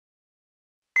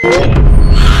Oh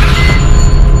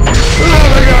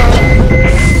my god!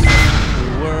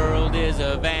 The world is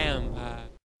a vampire.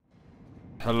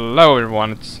 Hello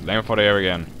everyone, it's Lame4 here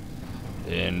again.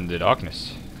 In the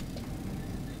darkness.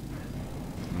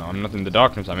 No, I'm not in the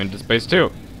darkness, I'm in the space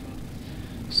too.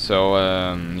 So,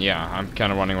 yeah, I'm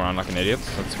kind of running around like an idiot.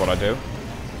 That's what I do.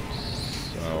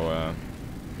 So,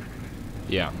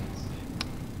 yeah.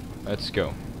 Let's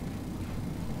go.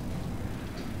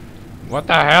 What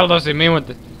the hell does it mean with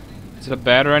the... Is it a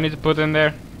battery I need to put in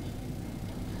there?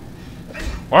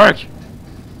 Work!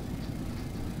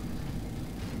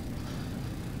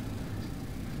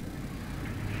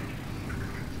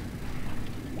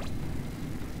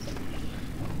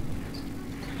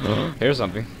 Here's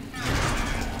something.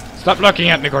 Stop looking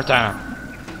at me, Cortana!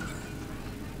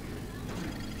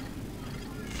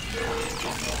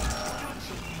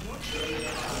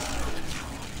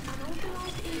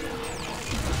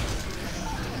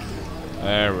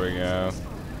 There we go.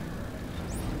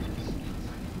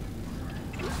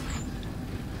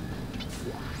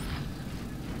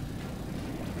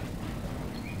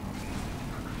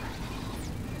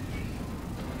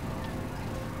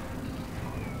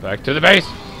 Back to the base!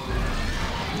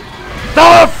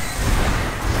 Stop!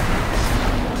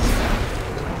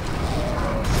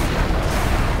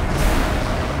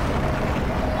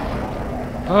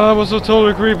 Oh, that was so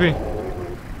totally creepy.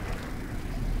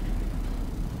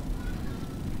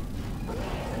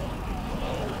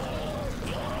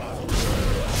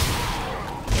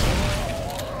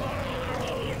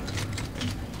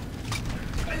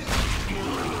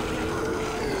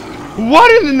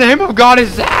 What in the name of God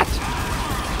is that?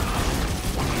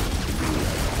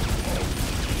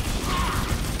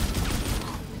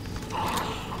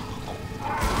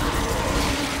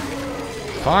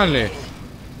 Finally.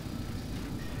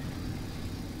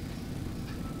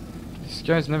 This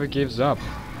guy never gives up.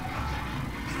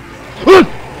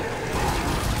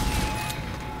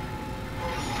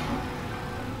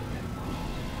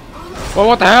 Well,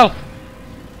 what the hell?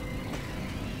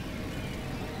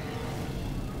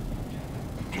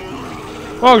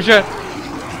 Oh shit!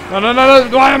 No, no, no,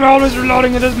 no! Why am I always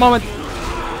reloading at this moment?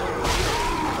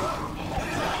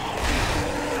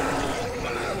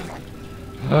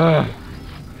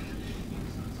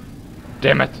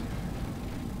 Damn it!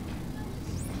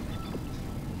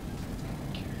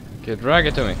 Okay, drag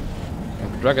it to me.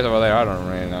 Drag it over there, I don't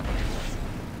really know.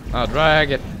 Oh,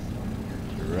 drag it.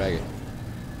 Drag it.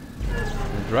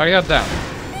 Drag it down.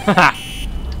 Haha!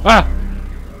 Ah!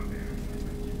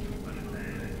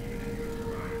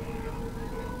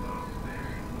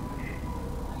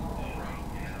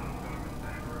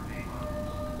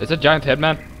 It's a giant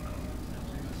headman.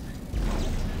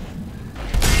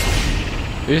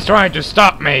 He's trying to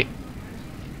stop me!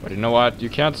 But you know what? You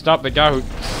can't stop the guy who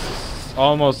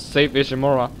almost saved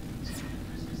Ishimura.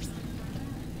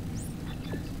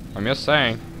 I'm just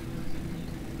saying.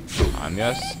 I'm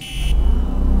just...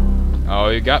 Oh,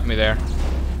 you got me there.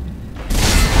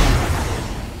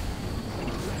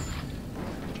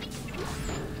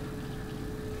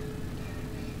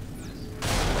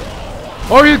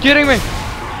 Are you kidding me?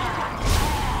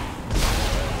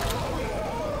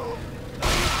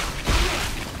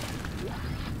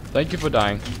 Thank you for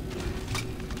dying.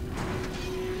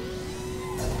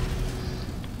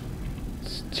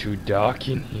 It's too dark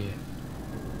in here.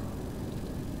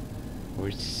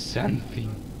 Or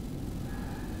something.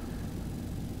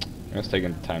 I'm just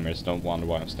taking the timer, just don't wonder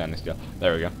why I'm standing still.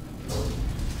 There we go.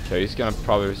 Okay, he's gonna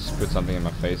probably put something in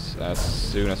my face as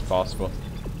soon as possible.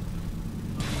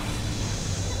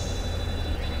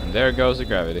 And there goes the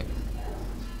gravity.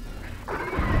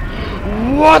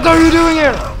 What are you doing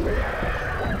here?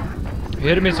 He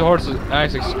hit me so hard, so I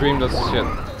actually screamed as shit.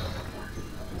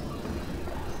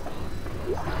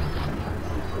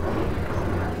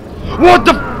 What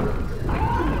the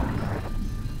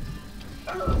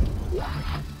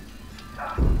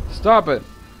Stop it!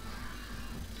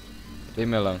 Leave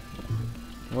me alone.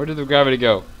 Where did the gravity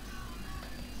go?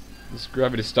 This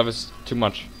gravity stuff is too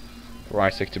much for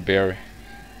Isaac to bear.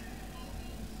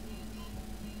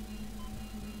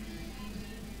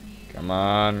 Come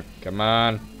on, come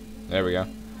on. There we go.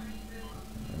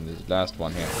 And this last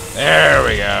one here. There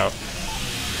we go.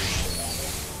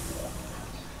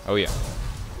 Oh yeah.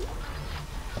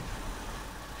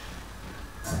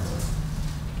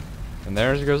 And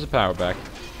there goes the power back.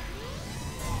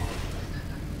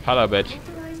 Hello, bitch.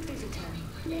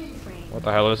 What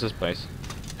the hell is this place?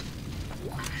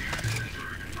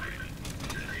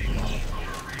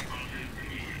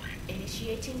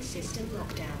 Initiating system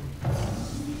lockdown.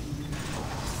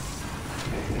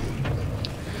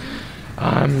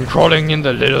 I'm crawling in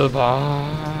the little bar.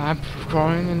 I'm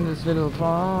crawling in this little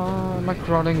van. I'm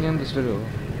crawling in this little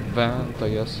vent, I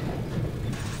guess.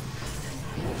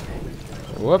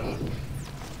 Whoop.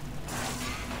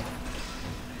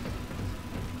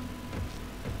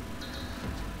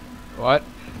 What?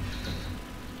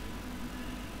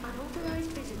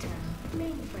 Unauthorized visitor.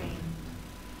 Mainframe.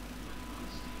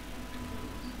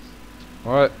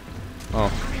 What?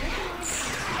 Oh.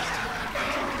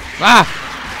 Ah!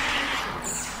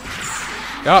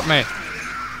 Got me.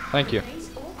 Thank you.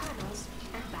 Place all panels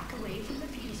and back away from the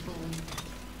fuse board.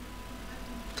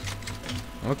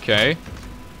 Okay.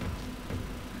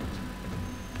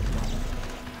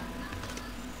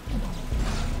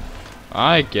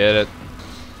 I get it.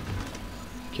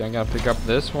 Okay, I'm gonna pick up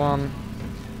this one.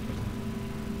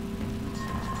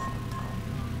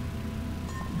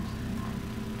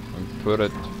 And put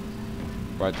it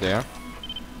right there.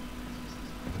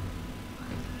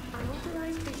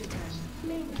 Unauthorized visitor.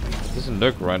 Mainframe. Doesn't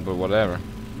look right, but whatever.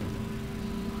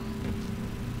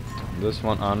 This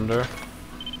one under.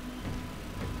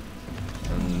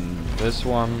 And this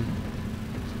one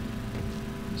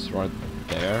is right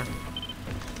there.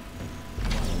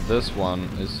 And this one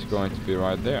is going to be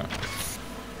right there.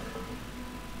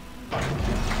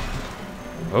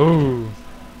 Oh!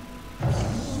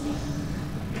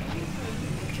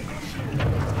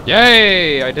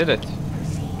 Yay! I did it!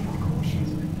 Proceed with caution.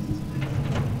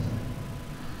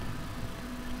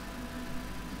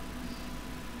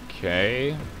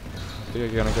 Okay. I think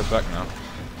I'm gonna get back now.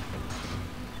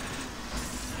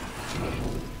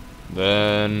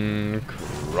 Then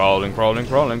crawling, crawling,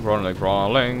 crawling, crawling,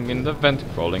 crawling in the vent.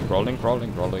 Crawling, crawling,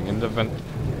 crawling, crawling in the vent.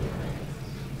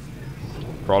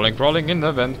 Crawling, crawling in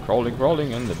the vent. Crawling,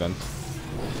 crawling in the vent.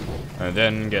 And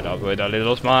then get out with a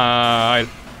little smile.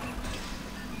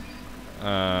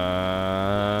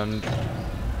 And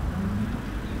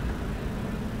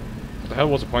what the hell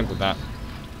was the point with that?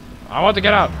 I want to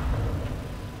get out.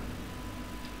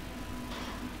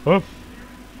 Oh.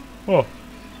 Oh.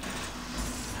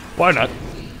 Why not?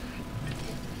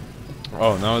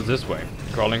 Oh, now it's this way.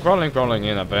 Crawling, crawling, crawling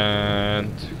in a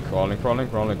vent. Crawling, crawling,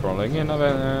 crawling, crawling in a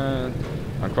vent.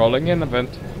 I'm crawling in a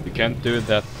vent. You can't do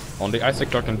that. Only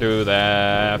Isaac can do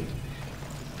that.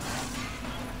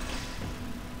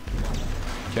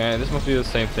 Okay, this must be the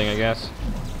same thing, I guess.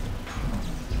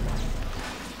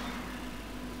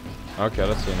 Okay,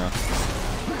 let's see now.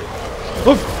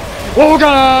 Oh, oh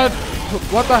god!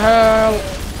 What the hell?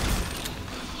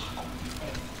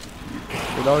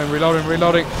 Reloading, reloading,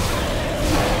 reloading.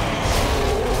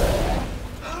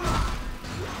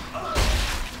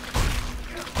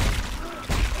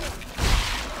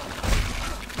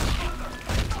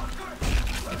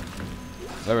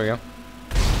 There we go.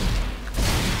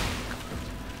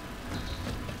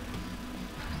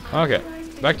 Okay,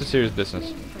 back to serious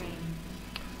business.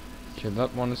 Okay,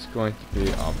 that one is going to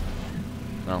be up.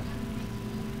 No.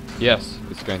 Yes,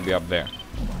 it's going to be up there.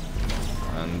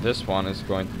 And this one is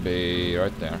going to be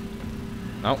right there.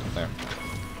 No, there.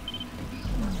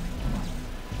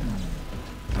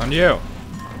 And you!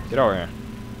 Get over here.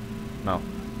 No.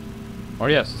 Or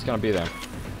yes, it's gonna be there.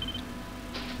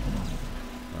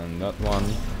 And that one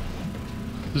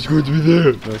is going to be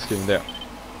there. No, it's getting there.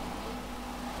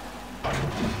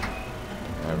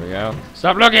 There we go.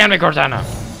 Stop looking at me, Cortana!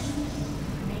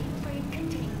 Mainframe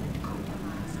containment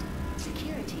compromised.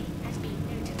 Security has been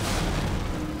notified.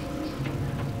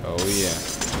 Oh yeah.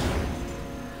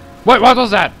 Wait, what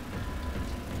was that?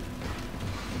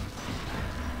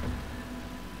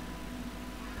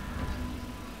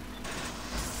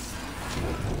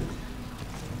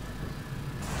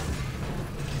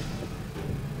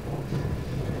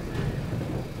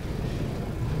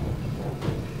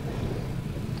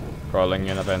 Crawling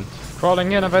in a vent.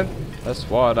 Crawling in a vent. That's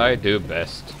what I do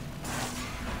best.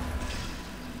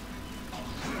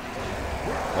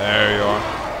 There you are.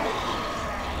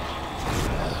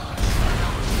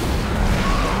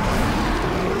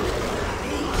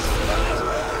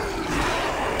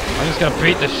 I'm just gonna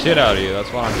beat the shit out of you.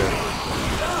 That's what I'm doing.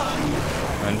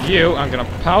 And you, I'm gonna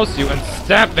pause you and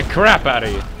stab the crap out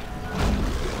of you.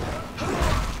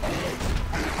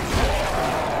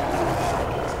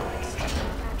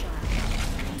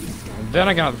 Then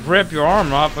I'm gonna rip your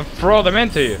arm off and throw them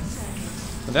into you.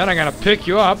 And then I'm gonna pick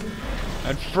you up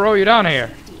and throw you down here.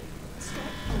 Step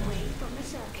away from the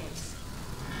circuits.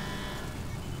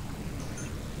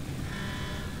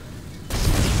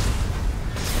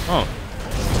 Oh.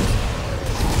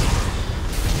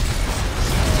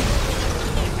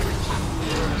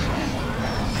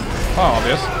 Oh,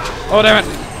 obvious. Oh, damn it.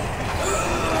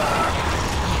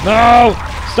 No!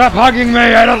 Stop hugging me!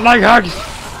 I don't like hugs!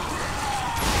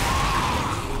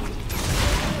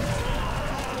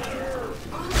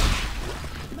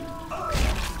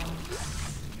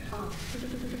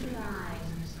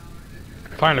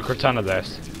 Finally, Cortana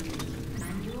this.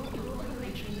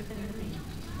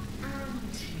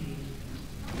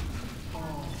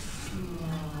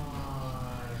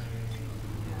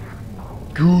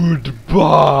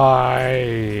 Goodbye.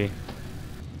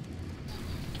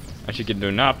 And she can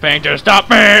do nothing to stop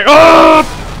me. Oh!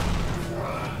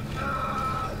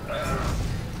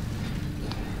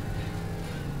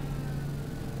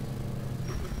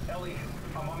 Ellie,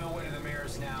 I'm on my way to the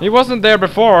mirrors now. He wasn't there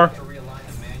before. To realign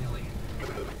them manually.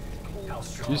 How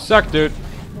strong? You suck, dude.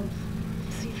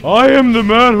 I am the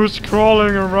man who's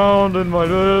crawling around in my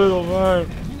little van.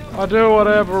 I do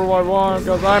whatever I want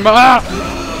because I'm Ross,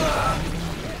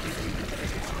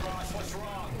 what's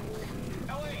wrong?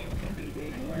 Ellie!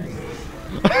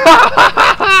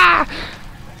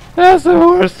 That's the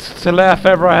worst laugh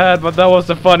ever I had, but that was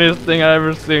the funniest thing I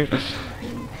ever seen.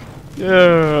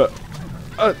 Yeah.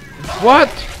 What?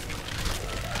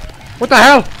 What the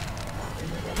hell?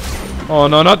 Oh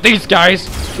no, not these guys.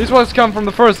 These ones come from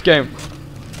the first game.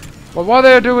 But what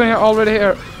are they doing already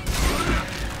here?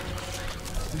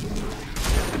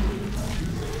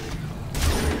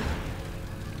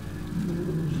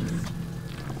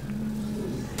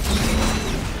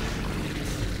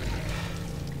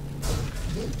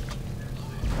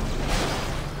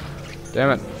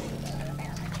 Damn it.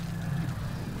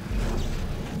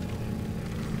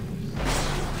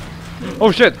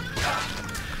 Oh shit!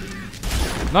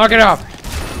 Knock it off!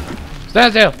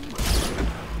 Stand still!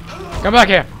 Come back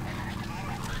here!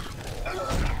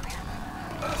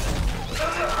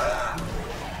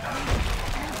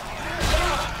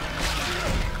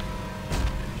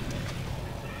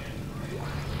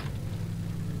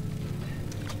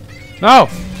 No!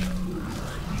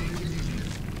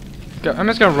 I'm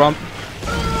just gonna run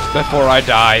before I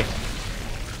die.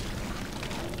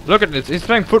 Look at this, he's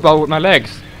playing football with my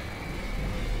legs.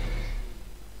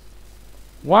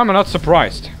 Why am I not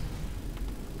surprised?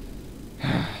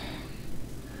 I'm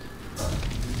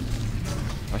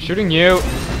shooting you,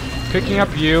 picking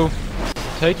up you,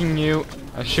 taking you,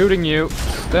 I'm shooting you.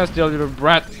 Stand still, you little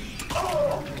brat.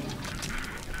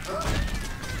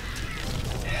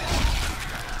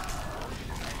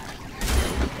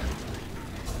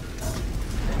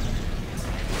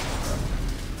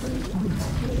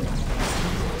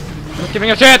 Not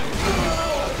giving a shit!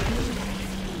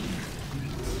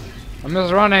 I'm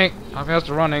just running. I'm just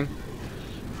running.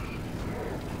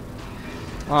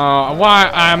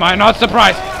 Why am I not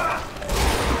surprised?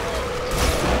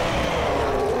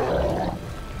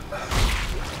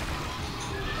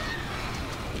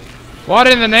 What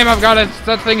in the name of God?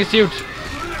 That thing is huge.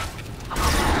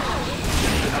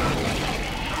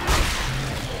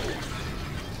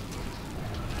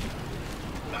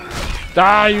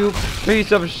 Die, you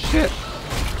piece of shit.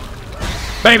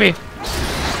 Baby.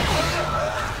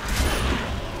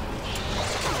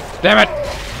 Damn it.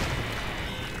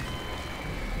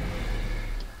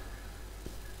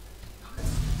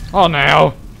 Oh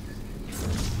no.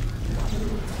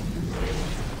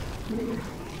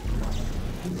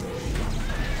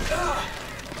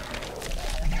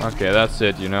 Okay, that's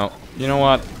it, you know. You know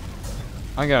what?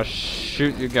 I'm gonna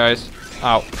shoot you guys.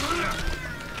 Ow.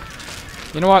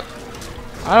 You know what?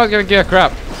 I don't give a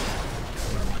crap.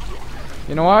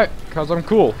 You know why? Because I'm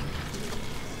cool.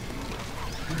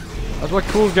 That's what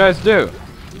cool guys do.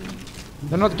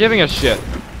 They're not giving a shit.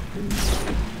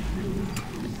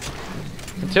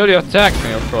 Until you attack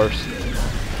me, of course.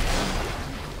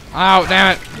 Ow,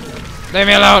 damn it. Leave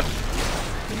me alone.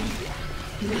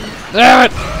 Damn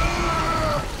it.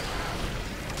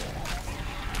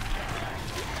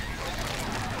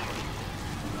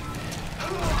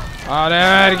 Oh,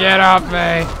 damn it, get off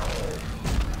me.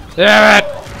 Damn it.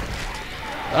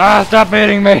 Ah, stop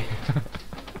hitting me.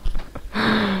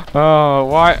 Oh,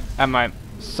 why am I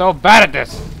so bad at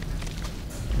this?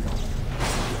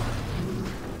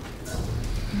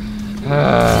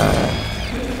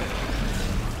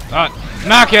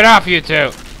 Knock it off, you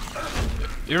two.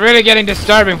 You're really getting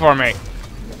disturbing for me.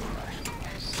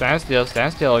 Stand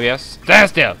still, yes. Stand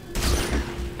still.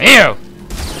 You!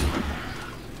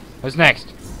 Who's next?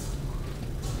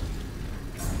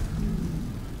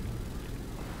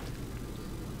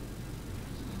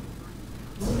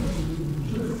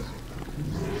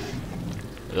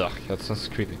 Ugh, that sounds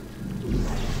creepy.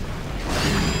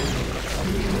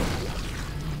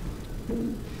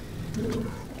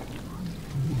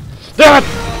 Damn it!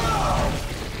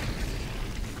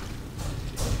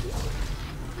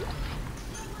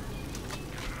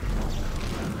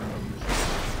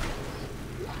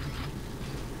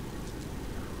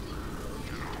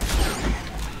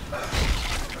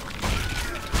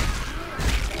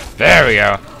 There we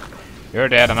go. You're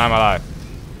dead and I'm alive.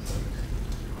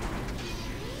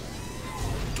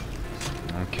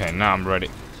 Okay, now I'm ready.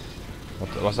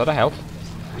 What was that a health?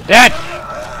 Dead!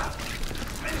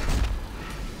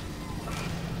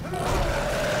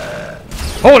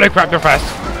 Holy crap, you're fast!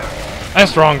 And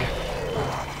strong!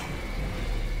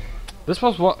 This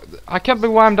was what... I can't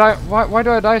believe why I'm dying. Why do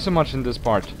I die so much in this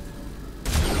part?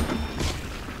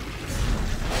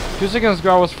 2 seconds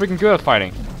ago I was freaking good at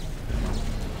fighting.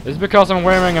 Is it because I'm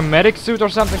wearing a medic suit or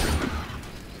something?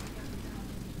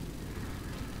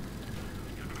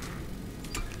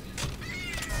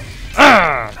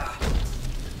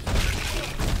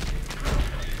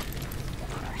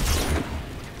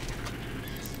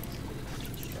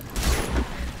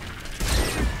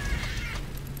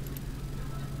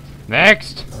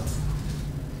 Next!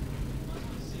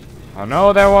 Oh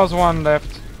no, there was one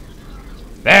left.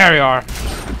 There you are!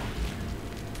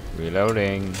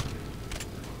 Reloading.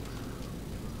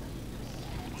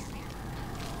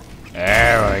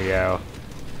 There we go.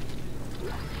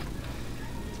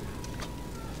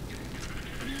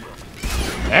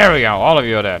 There we go, all of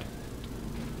you are dead.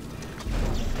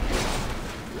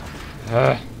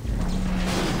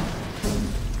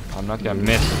 I'm not gonna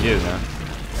miss you now.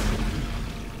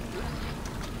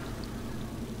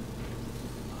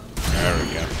 There we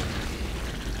go.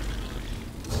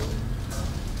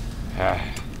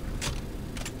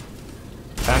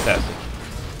 Fantastic.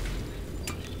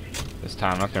 This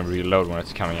time I'm not gonna reload when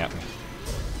it's coming at me.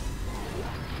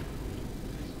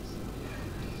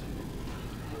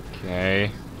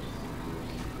 Okay.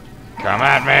 Come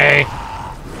at me!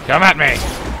 Come at me!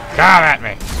 Come at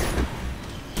me!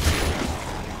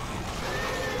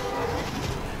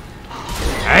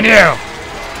 And you!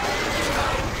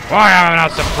 Why am I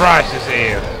not surprised to see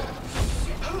you?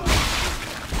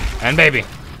 And baby.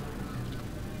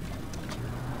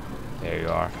 There you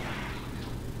are.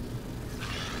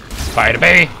 Spider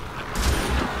baby!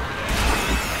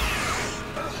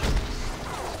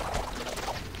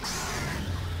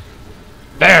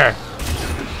 There!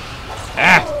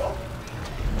 Ah!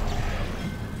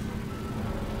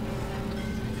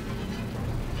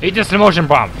 Eat this emotion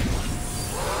bomb!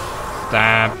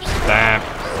 Stamp, stamp,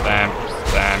 stamp,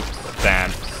 stamp,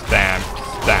 stamp, stamp,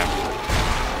 stamp.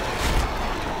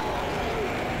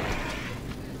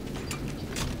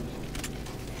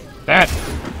 That!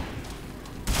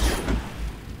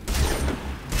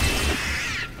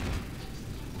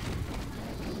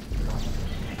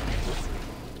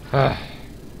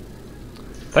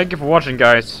 Thank you for watching,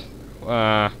 guys.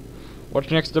 Watch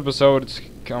the next episode. It's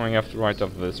coming right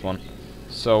after this one.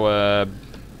 So,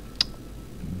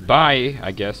 bye,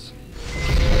 I guess.